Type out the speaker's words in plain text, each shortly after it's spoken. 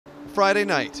Friday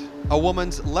night, a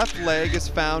woman's left leg is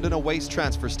found in a waste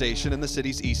transfer station in the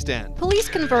city's East End. Police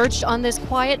converged on this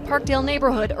quiet Parkdale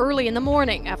neighborhood early in the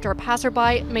morning after a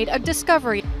passerby made a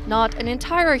discovery. Not an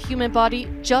entire human body,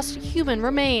 just human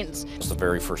remains. The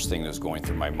very first thing that's going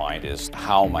through my mind is,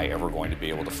 how am I ever going to be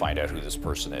able to find out who this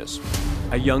person is?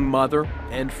 A young mother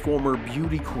and former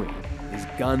beauty queen is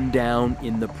gunned down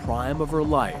in the prime of her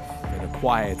life in a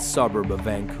quiet suburb of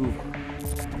Vancouver.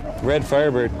 Red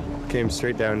Firebird came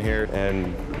straight down here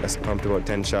and pumped about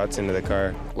 10 shots into the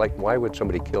car. Like, why would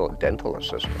somebody kill a dental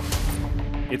assistant?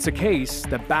 It's a case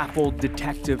that baffled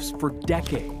detectives for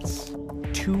decades.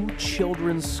 2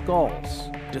 children's skulls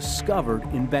discovered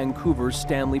in Vancouver's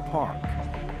Stanley Park.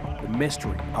 The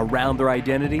mystery around their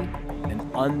identity and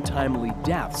untimely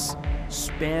deaths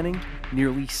spanning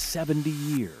nearly 70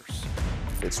 years.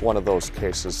 It's one of those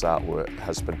cases that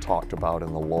has been talked about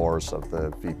in the lores of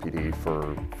the VPD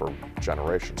for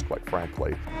generations, quite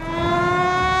frankly.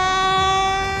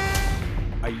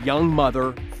 A young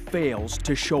mother fails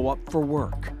to show up for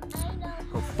work.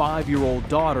 Her 5-year-old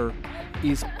daughter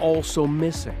is also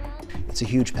missing. It's a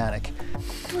huge panic.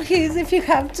 Please, if you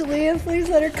have to leave, please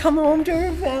let her come home to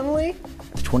her family.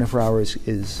 The 24 hours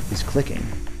is clicking.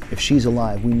 If she's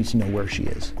alive, we need to know where she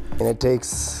is. And it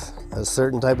takes a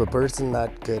certain type of person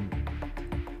that could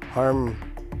harm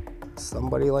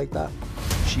somebody like that.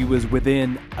 She was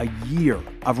within a year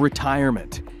of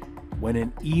retirement when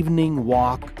an evening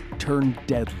walk turned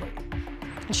deadly.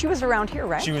 And she was around here,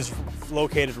 right? She was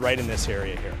located right in this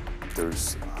area here.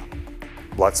 There's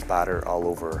blood spatter all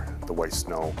over the white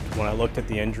snow. When I looked at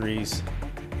the injuries,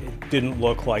 it didn't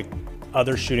look like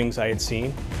other shootings I had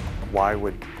seen. Why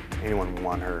would anyone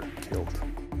want her killed?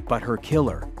 But her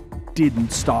killer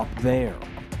didn't stop there.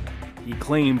 He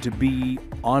claimed to be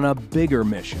on a bigger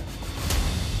mission.